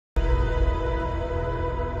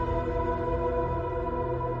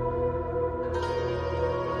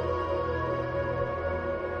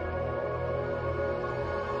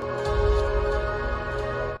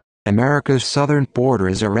America's southern border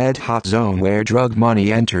is a red-hot zone where drug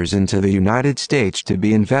money enters into the United States to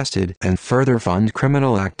be invested and further fund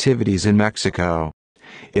criminal activities in Mexico.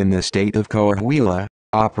 In the state of Coahuila,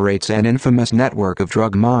 operates an infamous network of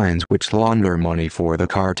drug mines which launder money for the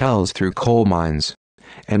cartels through coal mines.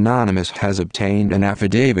 Anonymous has obtained an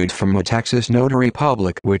affidavit from a Texas notary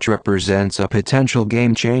public which represents a potential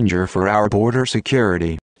game changer for our border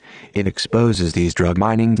security. It exposes these drug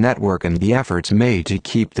mining network and the efforts made to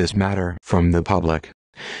keep this matter from the public.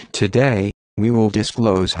 Today, we will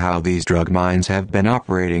disclose how these drug mines have been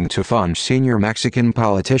operating to fund senior Mexican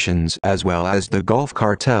politicians as well as the Gulf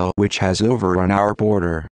Cartel which has overrun our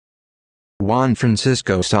border. Juan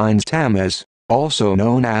Francisco Sáenz Tamez, also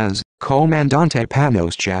known as Comandante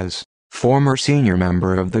Panos, former senior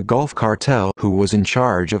member of the Gulf Cartel who was in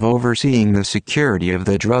charge of overseeing the security of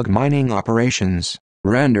the drug mining operations,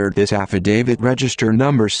 rendered this affidavit register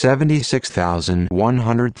number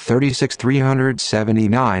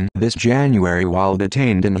 76,136-379 this January while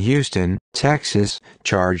detained in Houston, Texas,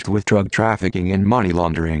 charged with drug trafficking and money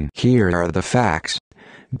laundering. Here are the facts.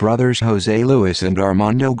 Brothers Jose Luis and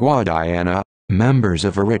Armando Guadiana, members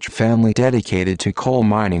of a rich family dedicated to coal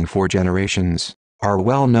mining for generations, are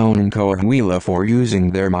well known in Coahuila for using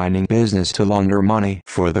their mining business to launder money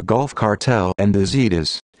for the Gulf Cartel and the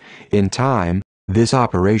Zetas. In time, this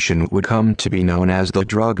operation would come to be known as the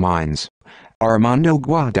drug mines. Armando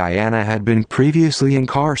Guadiana had been previously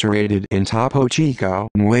incarcerated in Topo Chico,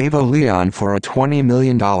 Nuevo León for a $20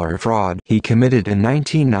 million fraud he committed in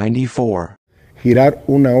 1994. Girar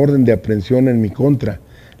una orden de aprehensión en mi contra,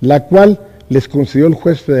 la cual les concedió el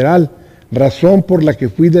juez federal, razón por la que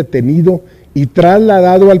fui detenido y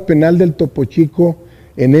trasladado al penal del Topo Chico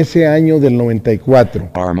en ese año del 94.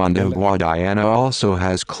 Armando Guadiana also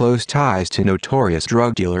has close ties to notorious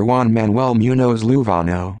drug dealer Juan Manuel Munoz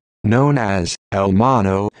Luvano, known as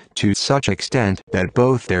hermano, to such extent that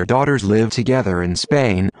both their daughters live together in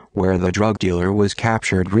Spain, where the drug dealer was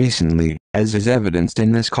captured recently, as is evidenced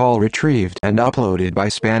in this call retrieved and uploaded by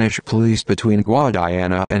Spanish police between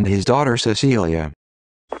Guadiana and his daughter Cecilia.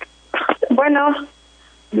 Bueno.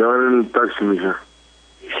 Ya en el taxi, mija.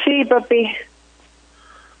 Sí, papi.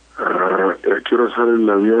 ¿A qué hora sale el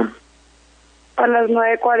avión? A las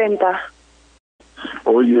 9:40.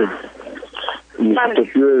 Oye, Vale.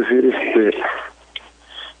 te quiero decir,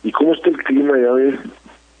 ¿y cómo está el clima ya ves?